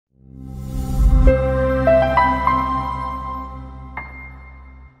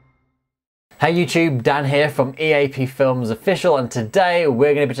Hey YouTube, Dan here from EAP Films Official, and today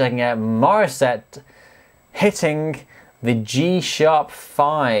we're going to be checking out Morissette hitting the G sharp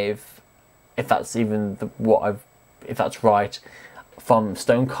 5, if that's even if that's right, from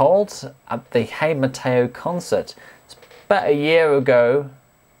Stone Cold at the Hey Mateo concert. It's about a year ago,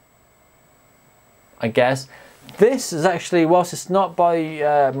 I guess. This is actually, whilst it's not by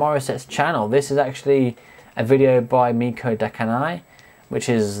Morissette's channel, this is actually a video by Miko Dakanai, which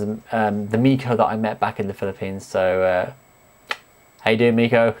is the Miko that I met back in the Philippines. So, how you doing,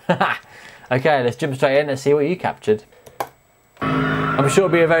 Miko? Okay, let's jump straight in and see what you captured. I'm sure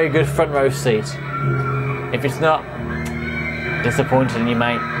it'll be a very good front row seat. If it's not, disappointed in you,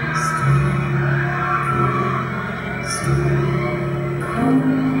 mate.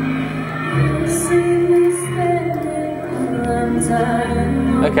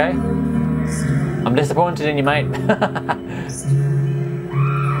 Okay, I'm disappointed in you, mate.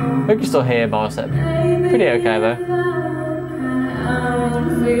 We can still hear Morissette. Pretty okay though.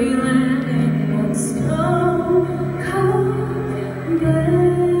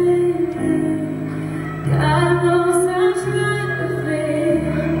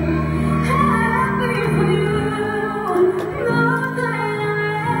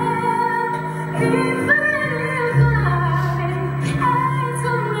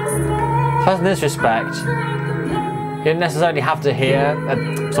 So in this respect, you don't necessarily have to hear,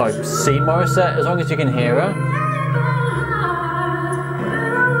 see Morissette, as long as you can hear her.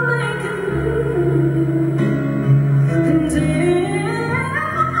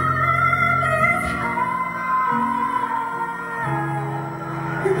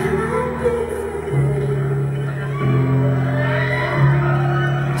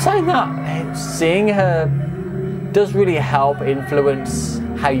 Saying that, seeing her does really help influence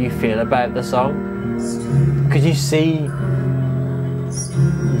how you feel about the song, because you see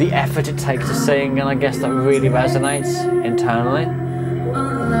the effort it takes to sing, and I guess that really resonates internally.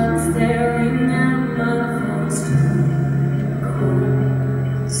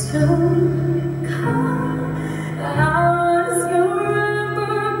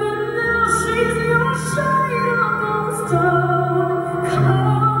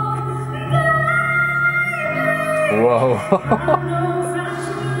 Whoa.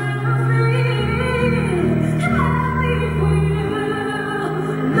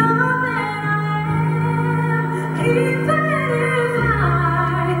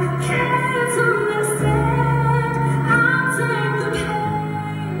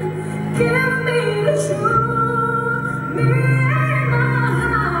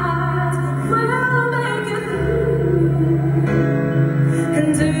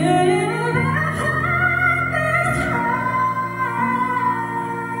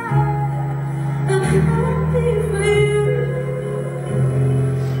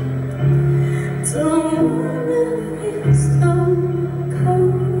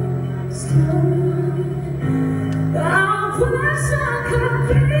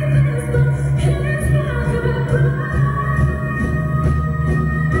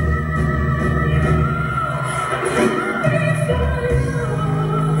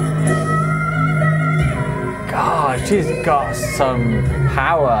 God, she's got some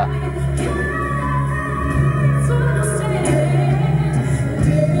power.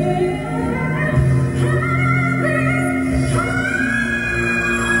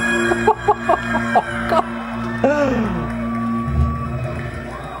 Oh, God.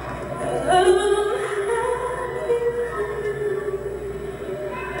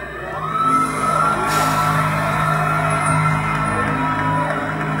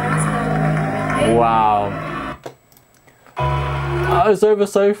 Wow. That was over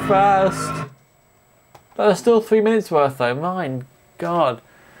so fast. That was still 3 minutes worth though, my God.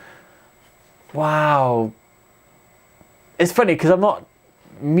 Wow. It's funny because I'm not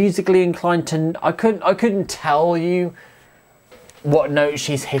musically inclined to, I couldn't tell you what note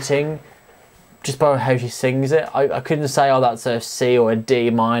she's hitting just by how she sings it. I couldn't say, oh, that's a C or a D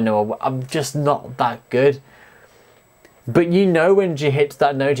minor, or I'm just not that good. But you know when she hits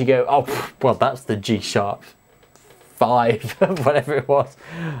that note, you go, oh, well, that's the G sharp 5, whatever it was.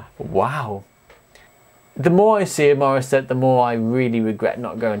 Wow. The more I see Morissette, the more I really regret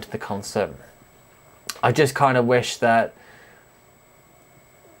not going to the concert. I just kind of wish that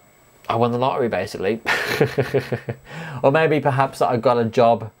I won the lottery, basically. Or maybe perhaps that I got a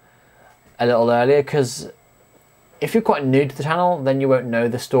job a little earlier, because if you're quite new to the channel, then you won't know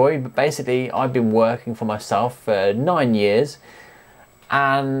the story. But basically, I've been working for myself for 9 years,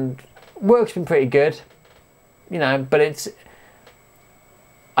 and work's been pretty good, you know, but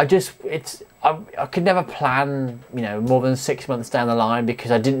I could never plan, you know, more than 6 months down the line,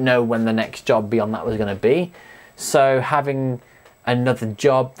 because I didn't know when the next job beyond that was going to be. So having another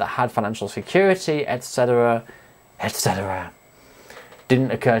job that had financial security, etc., etc.,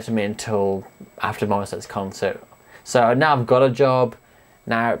 didn't occur to me until after Morissette's concert. So now I've got a job.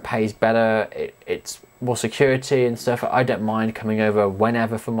 Now it pays better. It's more security and stuff. I don't mind coming over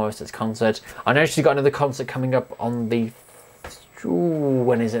whenever for Morissette's concert. I know she's got another concert coming up on the... Ooh,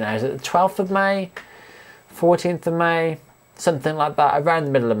 when is it now? Is it the 12th of May? 14th of May? Something like that, around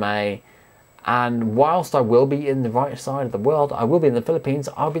the middle of May. And whilst I will be in the right side of the world, I will be in the Philippines,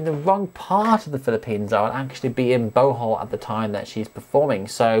 I'll be in the wrong part of the Philippines. I'll actually be in Bohol at the time that she's performing.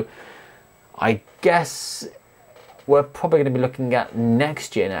 So I guess we're probably going to be looking at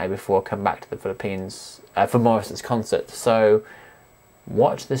next year now before I come back to the Philippines for Morissette's concert. So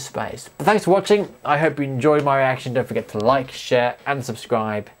watch this space. But thanks for watching. I hope you enjoyed my reaction. Don't forget to like, share and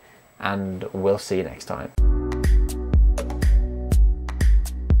subscribe, and we'll see you next time.